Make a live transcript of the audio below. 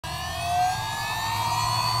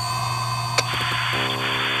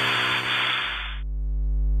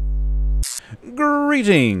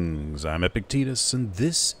Greetings, I'm EpikTek, and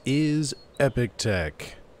this is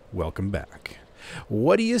EpikTek. Welcome back.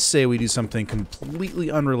 What do you say we do something completely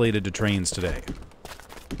unrelated to trains today?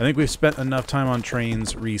 I think we've spent enough time on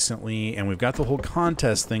trains recently, and we've got the whole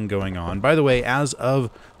contest thing going on. By the way, as of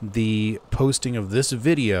the posting of this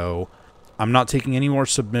video, I'm not taking any more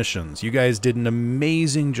submissions. You guys did an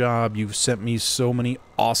amazing job. You've sent me so many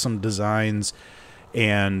awesome designs,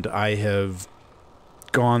 and I have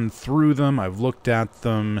gone through them, I've looked at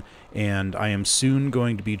them, and I am soon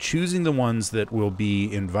going to be choosing the ones that will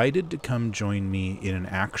be invited to come join me in an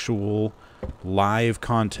actual live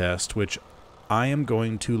contest, which I am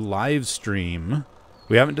going to live stream.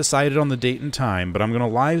 We haven't decided on the date and time, but I'm going to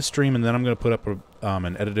live stream, and then I'm going to put up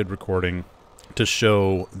an edited recording to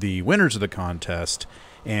show the winners of the contest,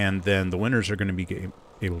 and then the winners are going to be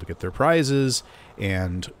able to get their prizes,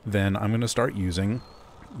 and then I'm going to start using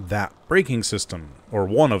that braking system, or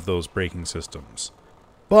one of those braking systems.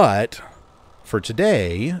 But for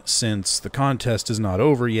today, since the contest is not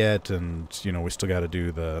over yet, and we still got to do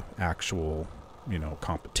the actual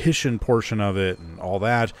competition portion of it and all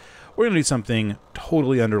that, we're going to do something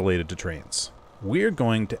totally unrelated to trains. We're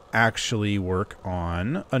going to actually work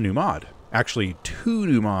on a new mod. Actually, two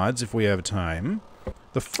new mods if we have time.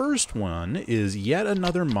 The first one is yet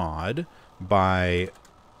another mod by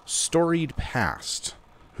Storied Past,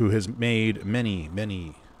 who has made many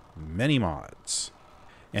mods.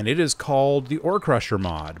 And it is called the Ore Crusher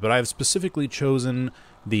mod, but I've specifically chosen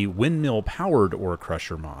the windmill-powered Ore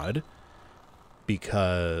Crusher mod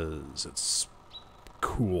because it's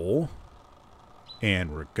cool,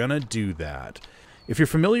 and we're gonna do that. If you're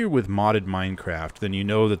familiar with modded Minecraft, then you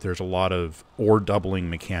know that there's a lot of ore doubling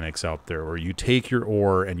mechanics out there, where you take your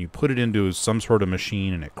ore and you put it into some sort of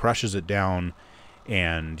machine and it crushes it down,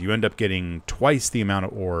 and you end up getting twice the amount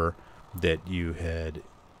of ore that you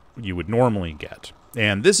would normally get.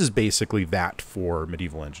 And this is basically that for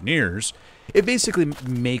medieval engineers. It basically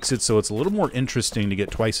makes it so it's a little more interesting to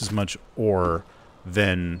get twice as much ore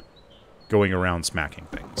than going around smacking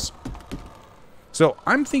things. So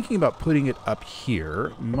I'm thinking about putting it up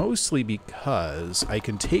here, mostly because I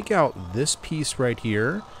can take out this piece right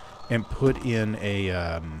here and put in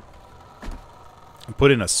a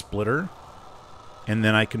splitter. And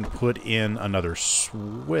then I can put in another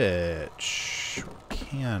switch.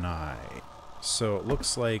 Can I? So it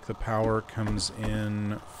looks like the power comes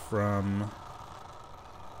in from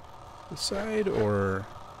this side or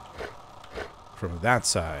from that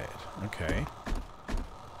side. Okay.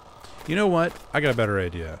 You know what? I got a better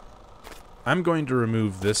idea. I'm going to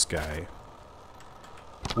remove this guy.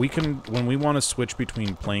 We can, when we want to switch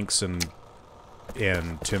between planks and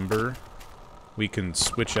timber, we can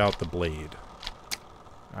switch out the blade.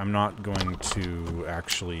 I'm not going to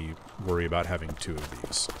actually worry about having two of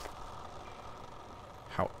these.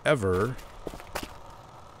 However,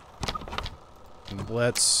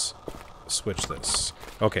 let's switch this.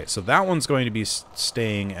 Okay, so that one's going to be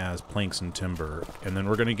staying as planks and timber, and then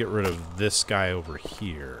we're going to get rid of this guy over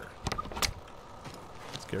here.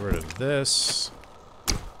 Let's get rid of this.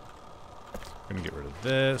 We're going to get rid of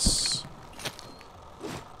this.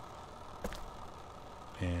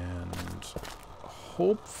 And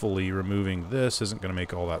hopefully removing this isn't going to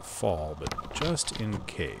make all that fall, but just in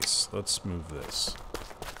case, let's move this.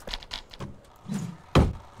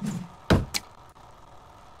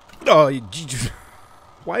 Oh,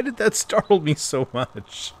 why did that startle me so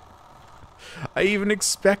much? I even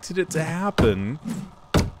expected it to happen,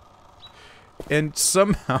 and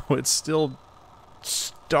somehow it still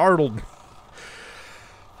startled me.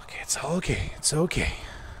 Okay, it's all okay. It's okay.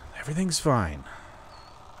 Everything's fine.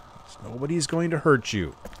 Nobody's going to hurt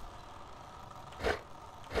you.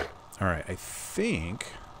 Alright, I think...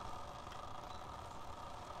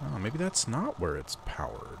 Oh, maybe that's not where it's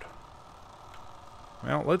powered.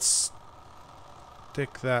 Well, let's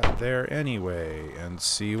stick that there anyway and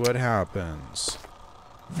see what happens.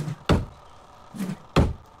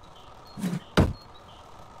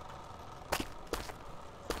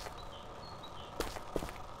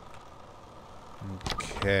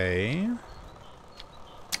 Okay.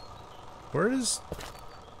 Where does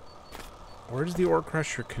the ore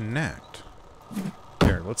crusher connect?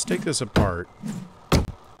 Here, let's take this apart.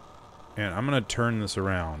 And I'm going to turn this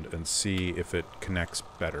around and see if it connects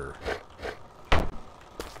better.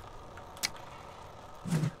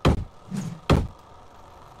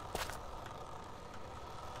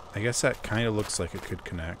 I guess that kind of looks like it could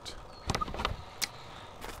connect.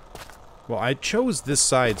 Well, I chose this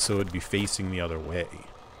side so it would be facing the other way.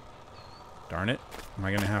 Darn it. Am I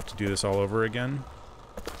going to have to do this all over again?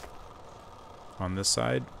 On this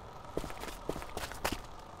side?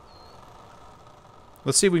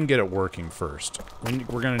 Let's see if we can get it working first.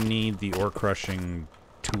 We're going to need the ore crushing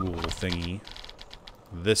tool thingy.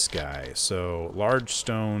 This guy. So, large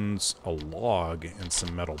stones, a log, and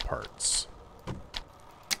some metal parts.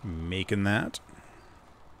 Making that.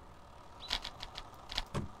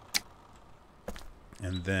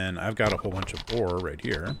 And then I've got a whole bunch of ore right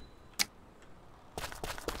here.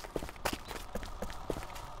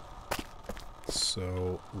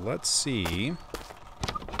 So, let's see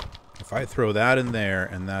if I throw that in there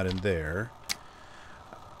and that in there.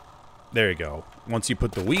 There you go. Once you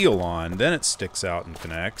put the wheel on, then it sticks out and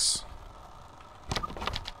connects.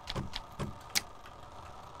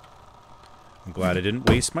 I'm glad I didn't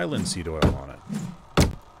waste my linseed oil on it.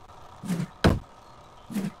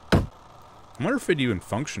 I wonder if it'd even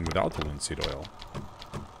function without the linseed oil.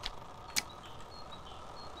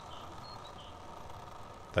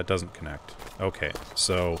 That doesn't connect. Okay,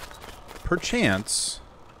 so perchance,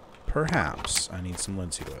 perhaps, I need some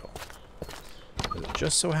linseed oil. But it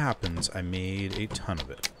just so happens I made a ton of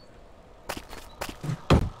it.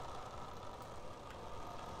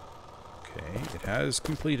 Okay, it has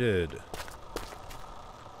completed.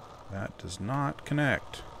 That does not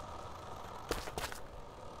connect.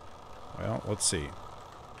 Well, let's see.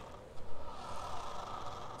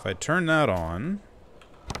 If I turn that on,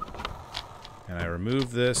 and I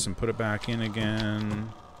remove this and put it back in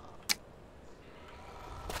again.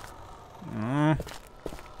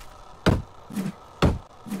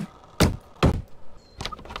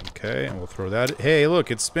 Okay, and we'll throw that. Hey,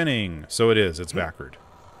 look, it's spinning. So it is. It's backward.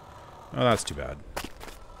 Oh, that's too bad.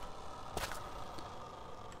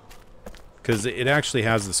 Because it actually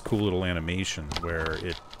has this cool little animation where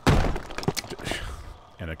it...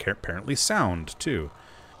 and apparently sound, too.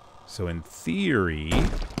 So in theory...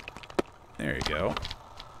 There you go.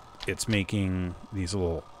 It's making these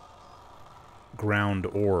little ground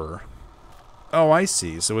ore. Oh, I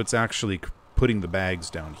see. So it's actually putting the bags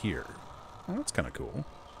down here. Well, that's kind of cool.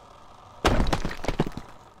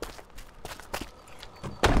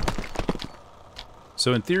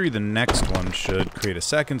 So in theory, the next one should create a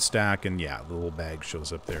second stack, and yeah, the little bag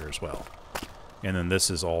shows up there as well. And then this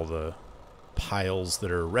is all the piles that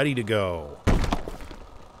are ready to go.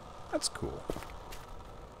 That's cool.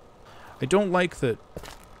 I don't like that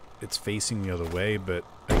it's facing the other way, but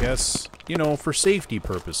I guess, you know, for safety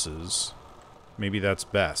purposes, maybe that's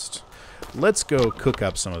best. Let's go cook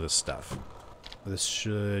up some of this stuff. This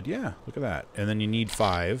should, yeah, look at that. And then you need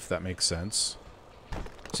 5, that makes sense.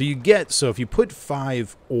 So you get, so if you put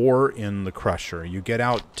 5 ore in the crusher, you get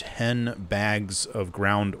out 10 bags of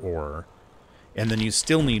ground ore, and then you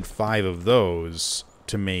still need 5 of those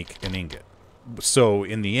to make an ingot. So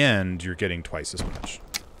in the end, you're getting twice as much.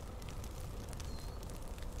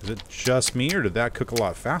 Is it just me, or did that cook a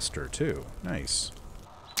lot faster, too? Nice.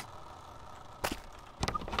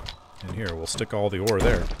 And here, we'll stick all the ore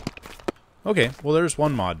there. Okay, well, there's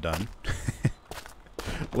one mod done.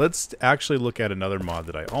 Let's actually look at another mod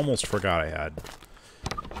that I almost forgot I had.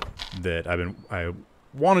 That I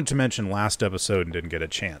wanted to mention last episode and didn't get a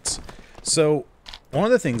chance. So, one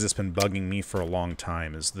of the things that's been bugging me for a long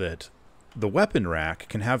time is that the weapon rack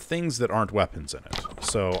can have things that aren't weapons in it.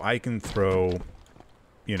 So, I can throw...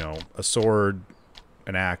 you know, a sword,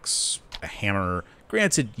 an axe, a hammer.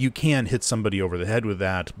 Granted, you can hit somebody over the head with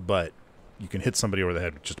that, but you can hit somebody over the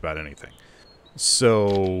head with just about anything.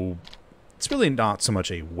 So, it's really not so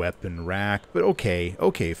much a weapon rack, but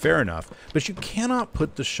okay, fair enough. But you cannot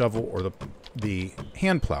put the shovel or the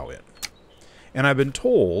hand plow in. And I've been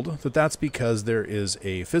told that that's because there is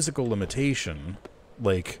a physical limitation,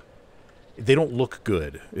 like, they don't look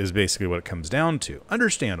good, is basically what it comes down to.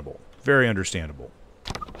 Understandable. Very understandable.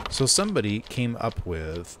 So somebody came up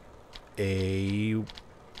with a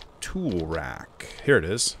tool rack. Here it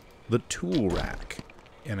is. The tool rack.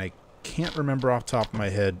 And I can't remember off the top of my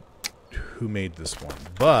head who made this one,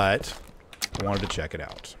 but I wanted to check it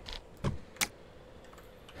out.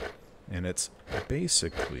 And it's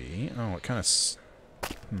basically... oh, it kind of...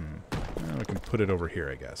 well, we can put it over here,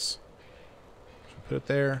 I guess. Should we put it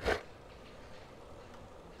there?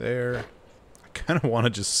 There. I kind of want to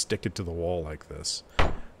just stick it to the wall like this.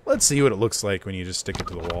 Let's see what it looks like when you just stick it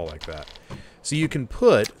to the wall like that. So you can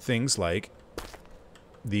put things like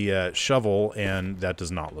the shovel, and that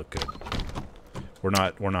does not look good. We're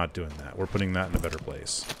not doing that. We're putting that in a better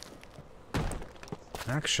place.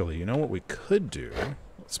 Actually, you know what we could do?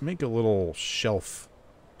 Let's make a little shelf.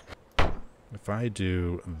 If I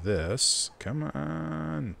do this, come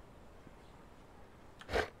on.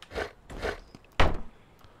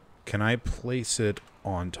 Can I place it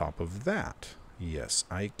on top of that? Yes,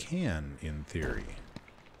 I can, in theory.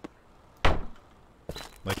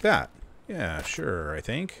 Like that. Yeah, sure, I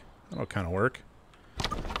think. That'll kind of work.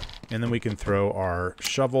 And then we can throw our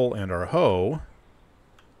shovel and our hoe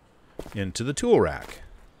into the tool rack.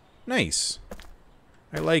 Nice.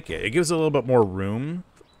 I like it. It gives a little bit more room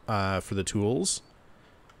for the tools.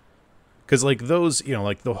 Because, like, those, you know,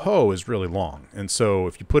 like, the hoe is really long. And so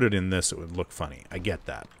if you put it in this, it would look funny. I get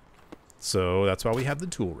that. So that's why we have the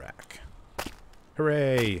tool rack.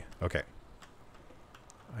 Hooray! Okay.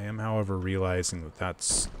 I am, however, realizing that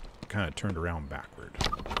that's kind of turned around backward.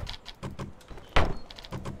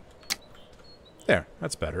 There,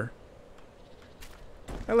 that's better.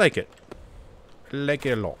 I like it. I like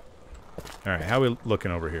it a lot. Alright, how are we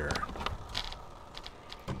looking over here?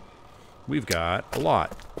 We've got a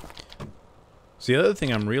lot. So the other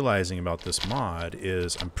thing I'm realizing about this mod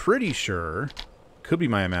is I'm pretty sure, could be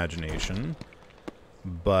my imagination,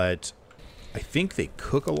 but I think they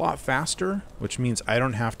cook a lot faster, which means I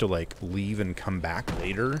don't have to, like, leave and come back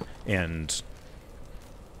later and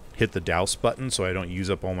hit the douse button so I don't use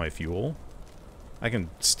up all my fuel. I can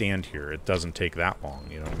stand here. It doesn't take that long,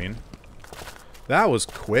 you know what I mean? That was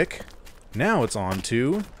quick. Now it's on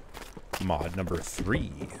to mod number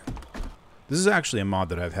 3. This is actually a mod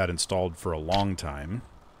that I've had installed for a long time,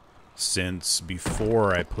 since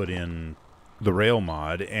before I put in the rail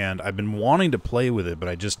mod, and I've been wanting to play with it,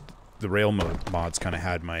 but the rail mods kind of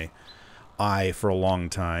had my eye for a long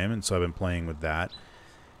time, and so I've been playing with that.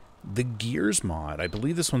 The Gears mod, I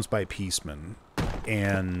believe this one's by Peaceman,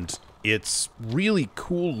 and it's really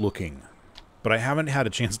cool looking, but I haven't had a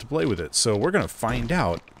chance to play with it, so we're going to find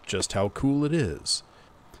out just how cool it is.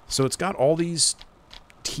 So it's got all these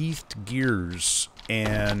teethed gears,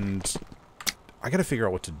 and I got to figure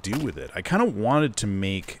out what to do with it. I kind of wanted to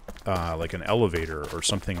make like an elevator or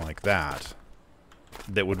something like that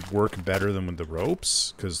would work better than with the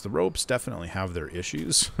ropes, because the ropes definitely have their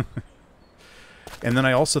issues. And then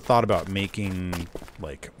I also thought about making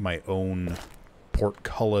like my own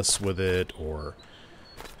portcullis with it, or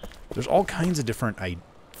there's all kinds of different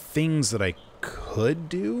things that I could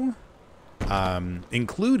do.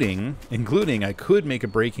 Including I could make a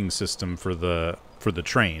braking system for the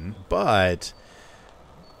train, but,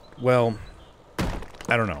 well,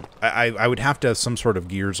 I don't know. I would have to have some sort of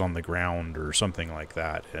gears on the ground or something like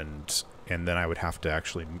that, and then I would have to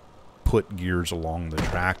actually put gears along the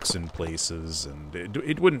tracks in places, and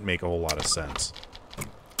it wouldn't make a whole lot of sense.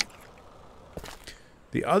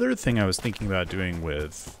 The other thing I was thinking about doing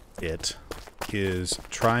with it is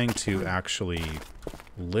trying to actually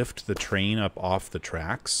lift the train up off the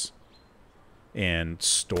tracks and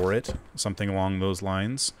store it, something along those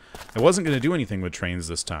lines. I wasn't going to do anything with trains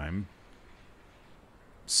this time,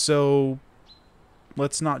 so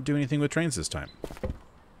let's not do anything with trains this time.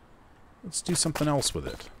 Let's do something else with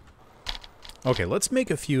it. Okay, let's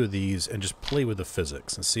make a few of these and just play with the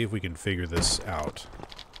physics and see if we can figure this out.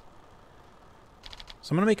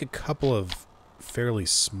 So I'm going to make a couple of fairly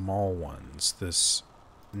small ones. This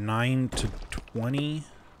 9 to 20?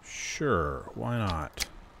 Sure, why not?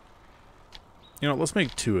 You know, let's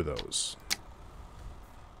make 2 of those.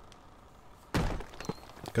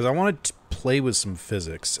 Because I want to play with some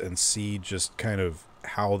physics and see just kind of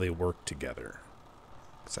how they work together.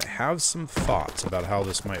 Because I have some thoughts about how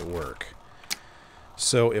this might work.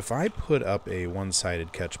 So if I put up a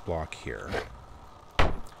one-sided catch block here,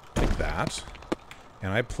 like that,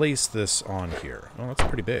 and I place this on here. Oh, that's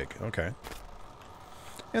pretty big. Okay.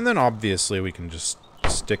 And then obviously we can just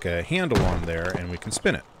stick a handle on there and we can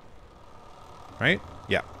spin it. Right?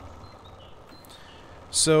 Yeah.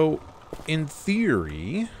 So, in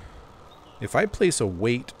theory, if I place a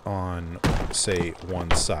weight on, say, one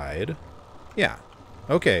side, yeah.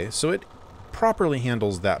 Okay, so it properly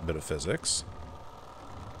handles that bit of physics.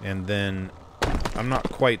 And then I'm not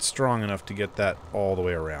quite strong enough to get that all the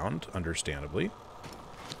way around, understandably.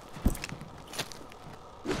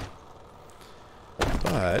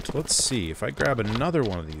 But let's see, if I grab another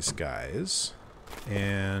one of these guys,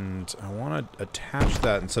 and I want to attach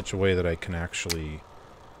that in such a way that I can actually,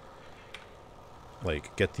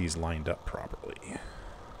 like, get these lined up properly.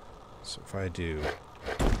 So if I do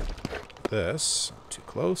this, too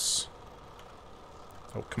close.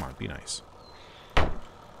 Oh, come on, be nice.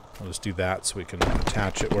 I'll just do that so we can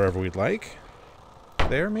attach it wherever we'd like.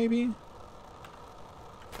 There, maybe?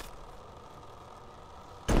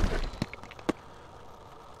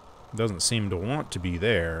 Doesn't seem to want to be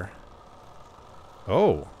there.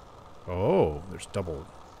 Oh. Oh, there's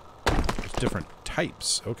different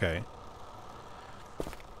types. Okay.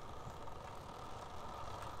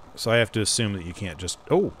 So I have to assume that you can't just...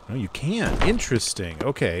 Oh, no, you can. Interesting.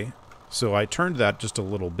 Okay. So I turned that just a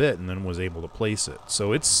little bit and then was able to place it.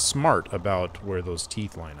 So it's smart about where those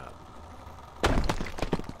teeth line up.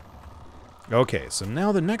 Okay, so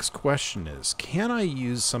now the next question is, can I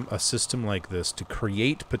use a system like this to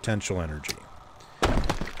create potential energy?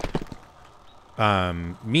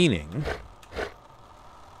 Meaning,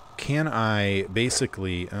 can I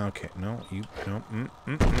basically... Okay, no, you... No,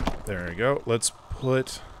 there we go. Let's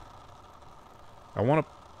put... I want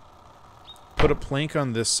to put a plank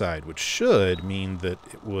on this side, which should mean that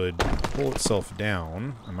it would pull itself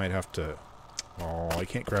down. I might have to... Oh, I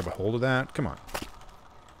can't grab a hold of that. Come on.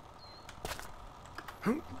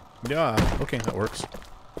 Yeah, okay, that works.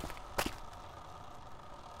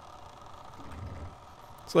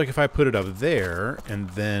 It's like if I put it up there,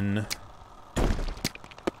 and then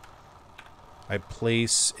I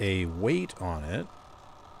place a weight on it.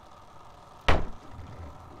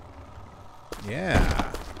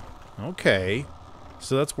 Yeah. Okay.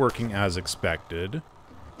 So that's working as expected.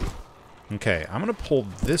 Okay, I'm going to pull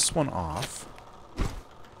this one off.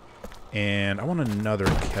 And I want another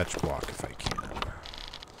catch block if I can.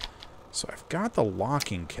 So I've got the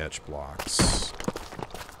locking catch blocks.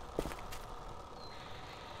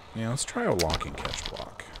 Yeah, let's try a locking catch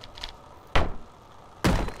block.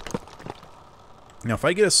 Now, if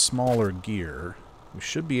I get a smaller gear, we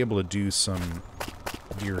should be able to do some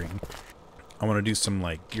gearing. I want to do some,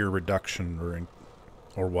 like, gear reduction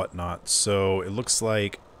or whatnot. So it looks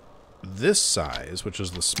like this size, which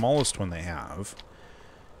is the smallest one they have,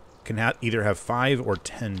 can either have 5 or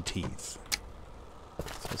 10 teeth.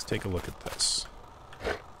 So let's take a look at this.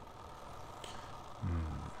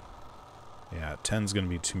 Yeah, 10's going to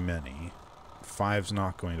be too many. 5's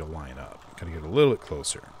not going to line up. Gotta get a little bit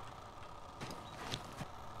closer.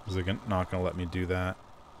 Is it not going to let me do that?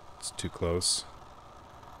 It's too close.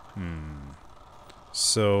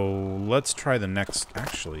 So let's try the next...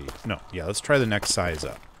 Actually, no. Yeah, let's try the next size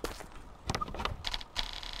up.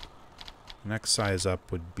 Next size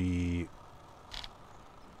up would be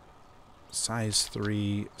size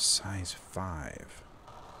 3, size 5.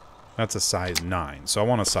 That's a size 9, so I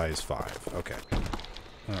want a size 5. Okay.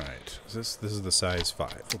 Alright. This is the size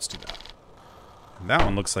 5. Let's do that. And that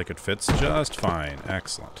one looks like it fits just fine.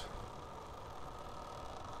 Excellent.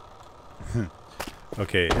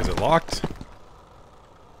 Okay, is it locked?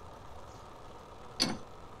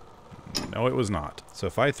 No, it was not. So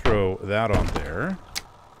if I throw that on there,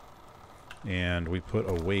 and we put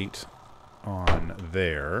a weight on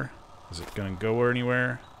there, is it going to go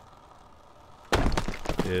anywhere?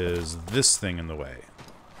 Is this thing in the way?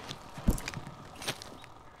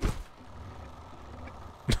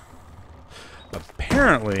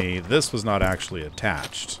 Apparently, this was not actually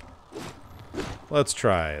attached. Let's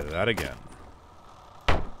try that again.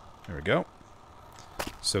 There we go.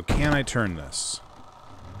 So can I turn this?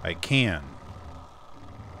 I can.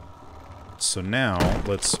 So now,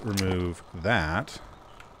 let's remove that.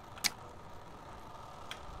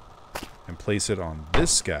 And place it on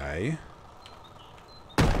this guy.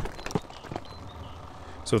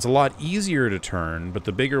 So it's a lot easier to turn, but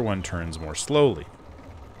the bigger one turns more slowly.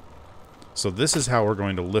 So this is how we're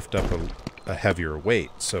going to lift up a heavier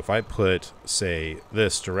weight. So if I put, say,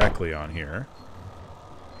 this directly on here,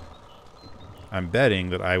 I'm betting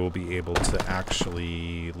that I will be able to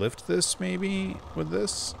actually lift this, maybe, with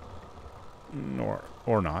this?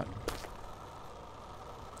 Or not.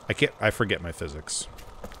 I forget my physics.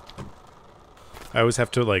 I always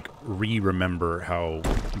have to, like, remember how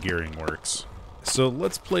gearing works. So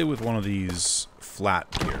let's play with one of these flat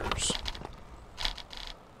gears.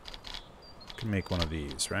 Can make one of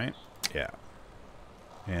these, right? Yeah.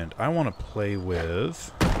 And I want to play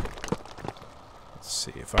with... Let's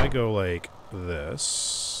see, if I go like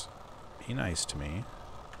this... Be nice to me.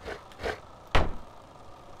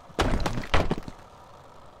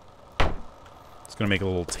 It's going to make a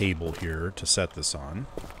little table here to set this on.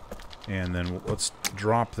 And then let's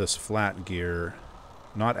drop this flat gear,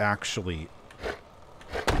 not actually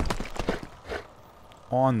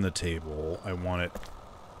on the table. I want it...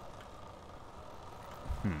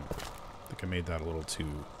 I think I made that a little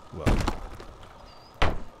too low.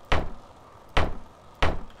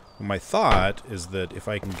 Well, my thought is that if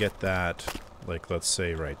I can get that, like, let's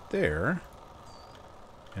say right there,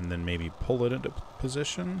 and then maybe pull it into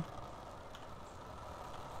position...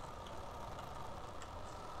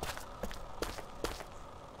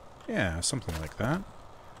 Yeah, something like that.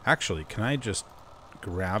 Actually, can I just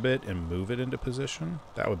grab it and move it into position?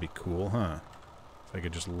 That would be cool, huh? If I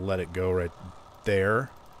could just let it go right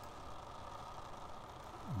there.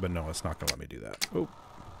 But no, it's not going to let me do that. Oh.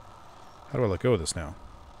 How do I let go of this now?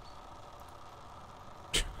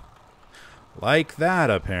 Like that,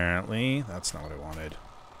 apparently. That's not what I wanted.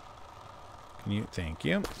 Can you... Thank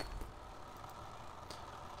you.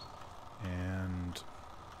 And...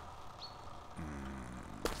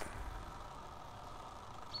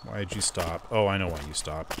 Why'd you stop? Oh, I know why you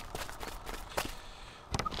stopped.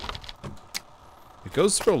 It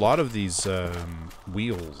goes through a lot of these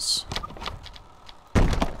wheels.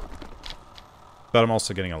 But I'm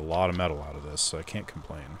also getting a lot of metal out of this, so I can't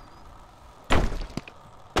complain.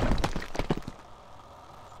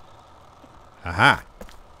 Aha!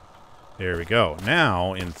 There we go.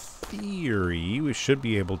 Now, in theory, we should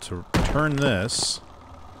be able to turn this.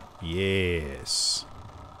 Yes.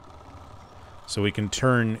 So we can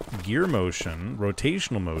turn gear motion,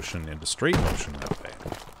 rotational motion, into straight motion that way.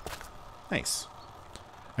 Nice.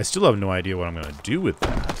 I still have no idea what I'm going to do with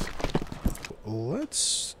that.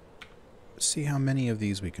 Let's see how many of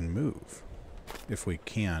these we can move. If we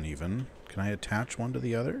can, even. Can I attach one to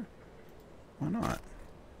the other? Why not?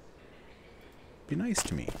 Be nice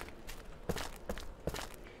to me.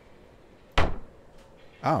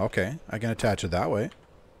 Oh, okay. I can attach it that way.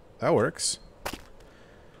 That works.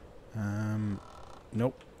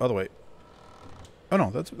 Nope. Other way. Oh no,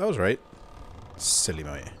 that was right. Silly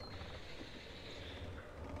boy.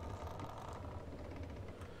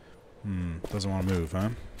 Doesn't want to move, huh?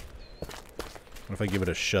 What if I give it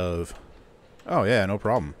a shove? Oh yeah, no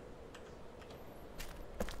problem.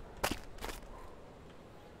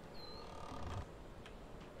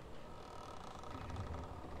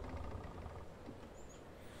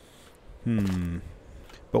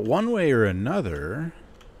 But one way or another,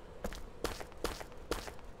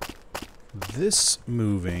 this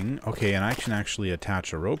moving... Okay, and I can actually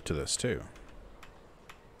attach a rope to this, too.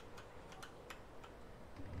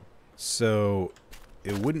 So,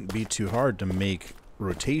 it wouldn't be too hard to make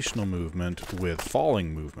rotational movement with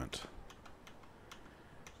falling movement.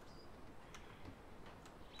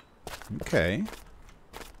 Okay.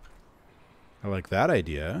 I like that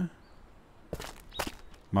idea.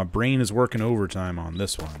 My brain is working overtime on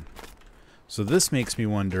this one. So this makes me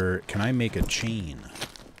wonder, can I make a chain?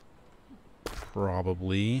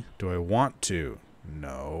 Probably. Do I want to?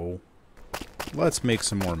 No. Let's make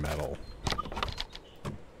some more metal.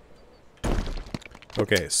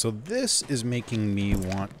 Okay, so this is making me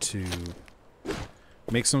want to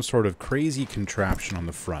make some sort of crazy contraption on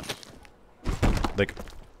the front.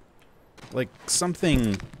 Like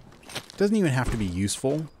something... doesn't even have to be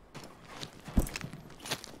useful.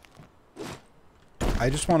 I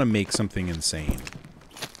just want to make something insane.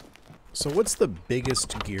 So what's the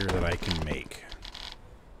biggest gear that I can make?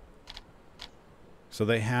 So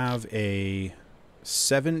they have a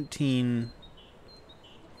 17...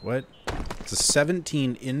 What? It's a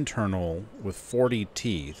 17 internal with 40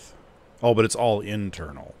 teeth. Oh, but it's all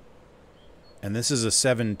internal. And this is a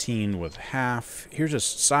 17 with half. Here's a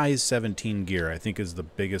size 17 gear, I think is the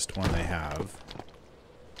biggest one they have.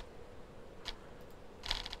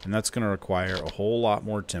 And that's going to require a whole lot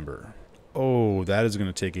more timber. Oh, that is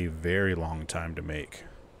going to take a very long time to make.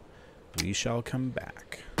 We shall come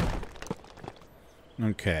back.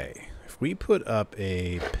 Okay. If we put up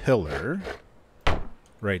a pillar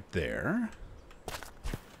right there,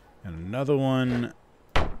 and another one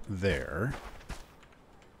there,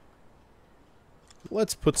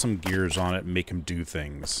 let's put some gears on it and make them do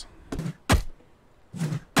things.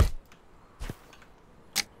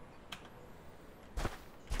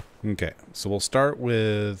 Okay, so we'll start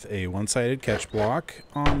with a one-sided catch block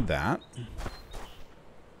on that.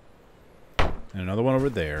 And another one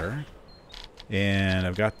over there. And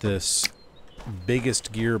I've got this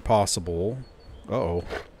biggest gear possible. Uh-oh.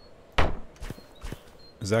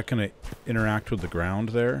 Is that going to interact with the ground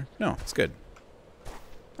there? No, it's good.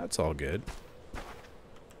 That's all good.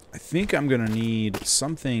 I think I'm going to need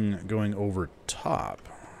something going over top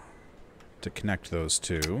to connect those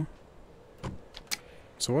two.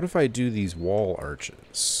 So what if I do these wall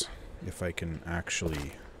arches? If I can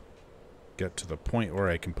actually get to the point where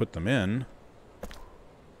I can put them in.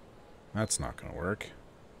 That's not going to work.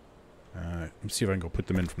 Let's see if I can go put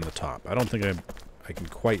them in from the top. I don't think I can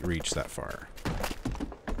quite reach that far.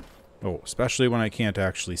 Oh, especially when I can't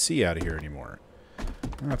actually see out of here anymore.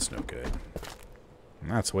 That's no good.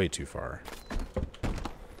 That's way too far.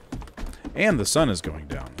 And the sun is going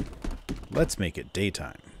down. Let's make it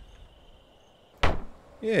daytime.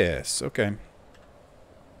 Yes, okay.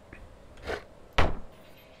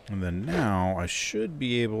 And then now I should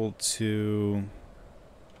be able to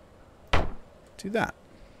do that.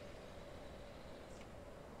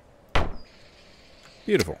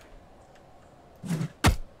 Beautiful.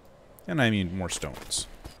 And I need more stones.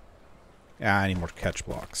 Yeah, I need more catch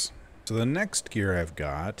blocks. So the next gear I've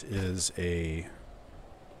got is a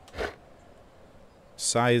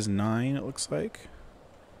size 9, it looks like.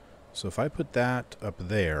 So if I put that up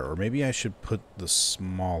there, or maybe I should put the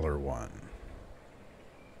smaller one.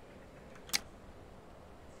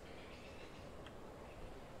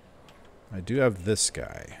 I do have this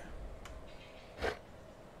guy.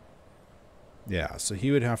 Yeah, so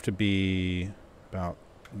he would have to be about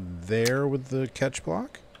there with the catch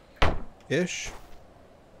block-ish.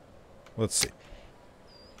 Let's see.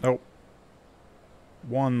 Oh.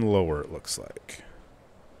 One lower, it looks like.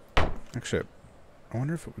 Actually, I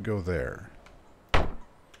wonder if it would go there.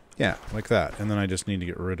 Yeah, like that. And then I just need to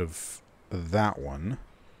get rid of that one.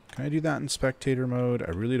 Can I do that in spectator mode?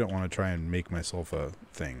 I really don't want to try and make myself a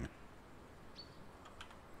thing.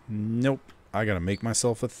 Nope. I gotta make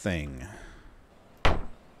myself a thing.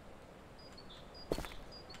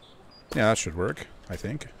 Yeah, that should work, I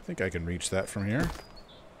think. I think I can reach that from here.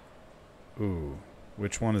 Ooh.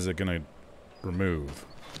 Which one is it gonna remove?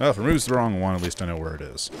 Well, if it removes the wrong one, at least I know where it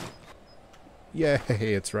is. Yay,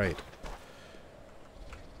 it's right.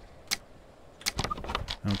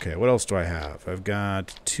 Okay, what else do I have? I've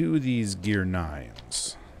got 2 of these gear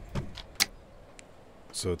 9s.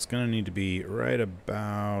 So it's going to need to be right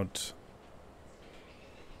about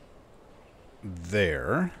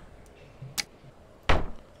there.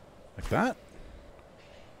 Like that?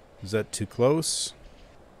 Is that too close?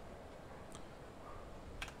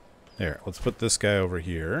 There, let's put this guy over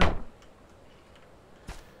here.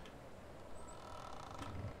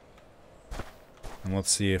 And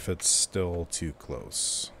let's see if it's still too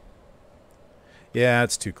close. Yeah,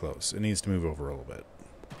 it's too close. It needs to move over a little bit.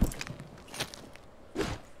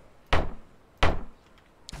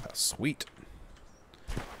 Oh, sweet.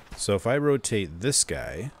 So if I rotate this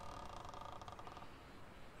guy,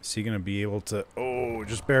 is he going to be able to... Oh,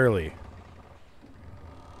 just barely.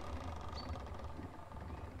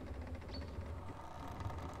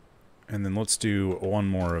 And then let's do one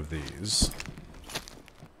more of these.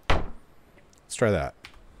 Let's try that.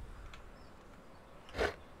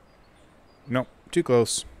 Nope, too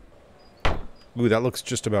close. Ooh, that looks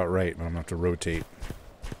just about right, but I'm going to have to rotate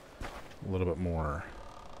a little bit more.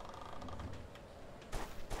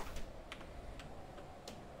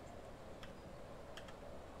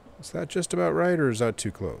 Is that just about right, or is that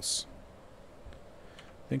too close?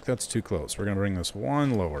 I think that's too close. We're going to bring this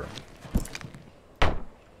one lower.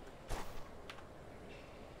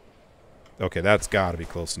 Okay, that's got to be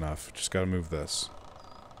close enough. Just got to move this.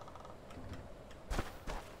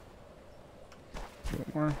 A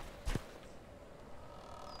bit more.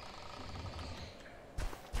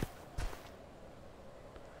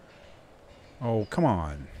 Oh, come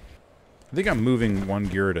on. I think I'm moving one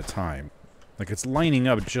gear at a time. Like, it's lining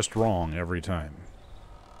up just wrong every time.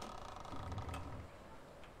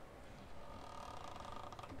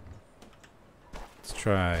 Let's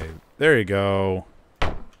try... There you go.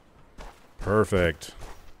 Perfect.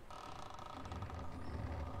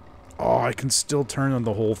 Oh, I can still turn on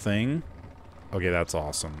the whole thing? Okay, that's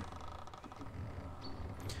awesome.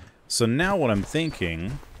 So now what I'm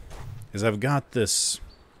thinking is I've got this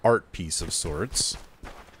art piece of sorts.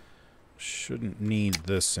 Shouldn't need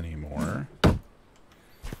this anymore.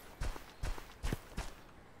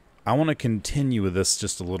 I want to continue with this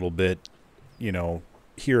just a little bit, you know,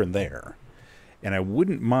 here and there. And I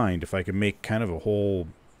wouldn't mind if I could make kind of a whole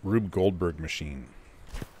Rube Goldberg machine.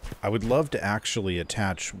 I would love to actually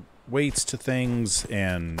attach weights to things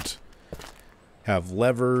and have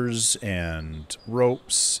levers and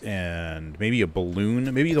ropes and maybe a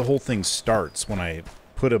balloon. Maybe the whole thing starts when I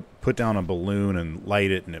put down a balloon and light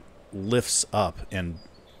it, and it lifts up and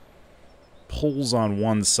pulls on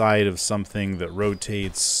one side of something that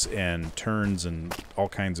rotates and turns and all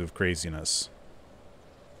kinds of craziness.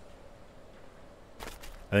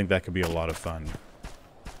 I think that could be a lot of fun.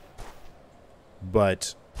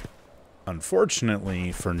 But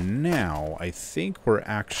unfortunately, for now, I think we're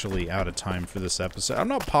actually out of time for this episode. I'm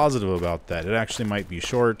not positive about that. It actually might be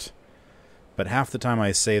short, but half the time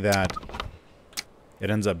I say that, it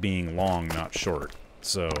ends up being long, not short.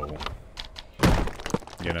 So,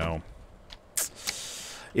 you know,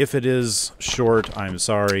 if it is short, I'm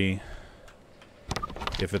sorry.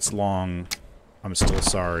 If it's long, I'm still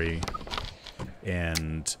sorry.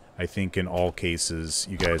 And I think in all cases,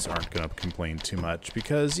 you guys aren't going to complain too much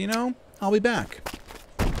because, you know, I'll be back.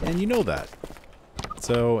 And you know that.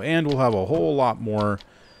 So, and we'll have a whole lot more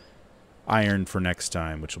iron for next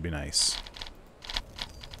time, which will be nice.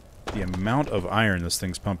 The amount of iron this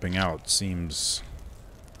thing's pumping out seems...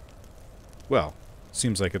 Well,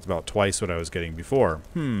 seems like it's about twice what I was getting before.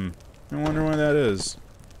 I wonder why that is.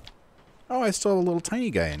 Oh, I still have a little tiny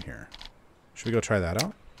guy in here. Should we go try that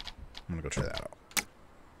out? I'm gonna go try that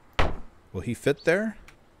out. Will he fit there?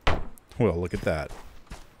 Well, look at that.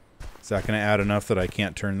 Is that going to add enough that I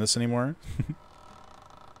can't turn this anymore?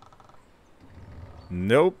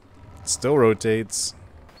 Nope. It still rotates.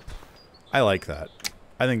 I like that.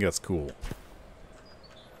 I think that's cool.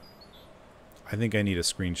 I think I need a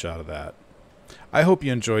screenshot of that. I hope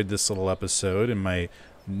you enjoyed this little episode and my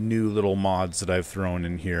new little mods that I've thrown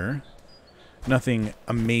in here. Nothing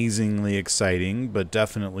amazingly exciting, but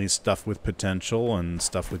definitely stuff with potential and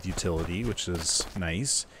stuff with utility, which is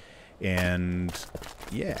nice. And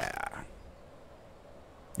yeah.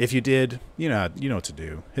 If you did, you know what to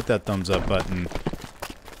do. Hit that thumbs up button.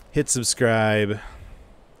 Hit subscribe.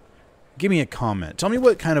 Give me a comment. Tell me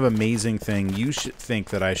what kind of amazing thing you should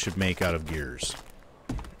think that I should make out of gears.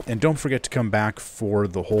 And don't forget to come back for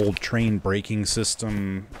the whole train braking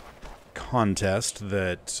system contest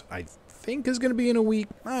that I think is going to be in a week.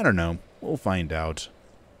 I don't know. We'll find out.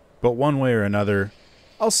 But one way or another,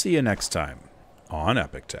 I'll see you next time on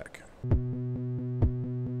EpikTek.